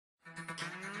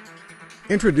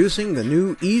Introducing the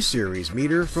new E Series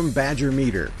meter from Badger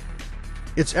Meter.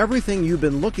 It's everything you've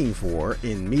been looking for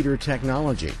in meter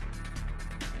technology.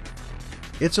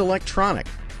 It's electronic.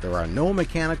 There are no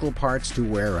mechanical parts to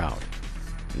wear out.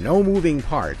 No moving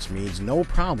parts means no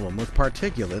problem with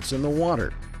particulates in the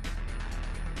water.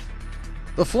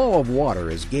 The flow of water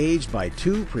is gauged by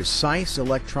two precise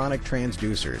electronic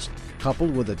transducers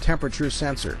coupled with a temperature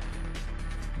sensor.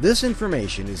 This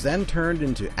information is then turned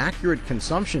into accurate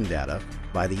consumption data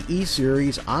by the E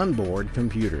Series onboard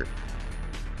computer.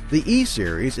 The E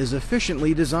Series is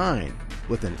efficiently designed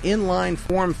with an inline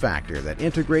form factor that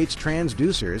integrates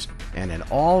transducers and an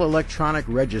all-electronic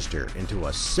register into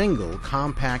a single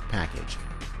compact package.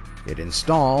 It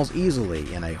installs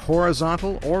easily in a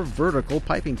horizontal or vertical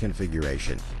piping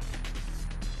configuration.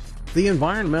 The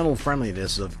environmental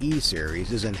friendliness of E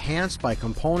Series is enhanced by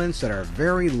components that are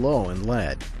very low in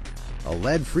lead. A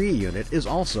lead-free unit is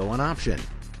also an option.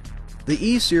 The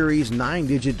E Series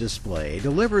 9-digit display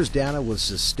delivers data with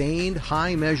sustained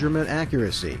high measurement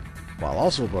accuracy, while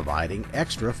also providing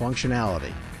extra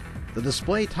functionality. The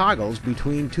display toggles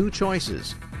between two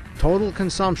choices: total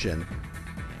consumption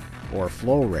or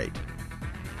flow rate.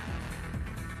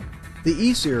 The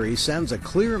E Series sends a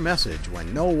clear message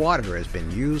when no water has been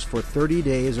used for 30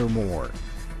 days or more.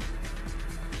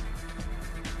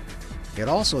 It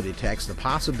also detects the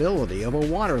possibility of a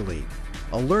water leak,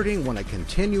 alerting when a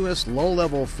continuous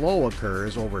low-level flow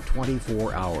occurs over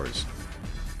 24 hours.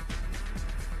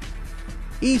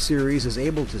 E Series is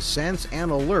able to sense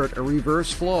and alert a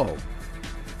reverse flow,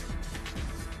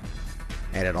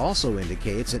 and it also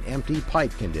indicates an empty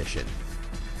pipe condition.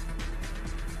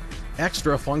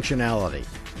 Extra functionality,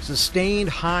 sustained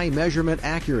high measurement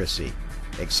accuracy,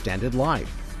 extended life,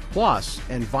 plus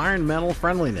environmental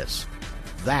friendliness.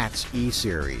 That's E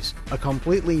Series, a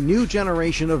completely new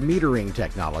generation of metering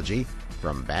technology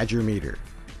from Badger Meter.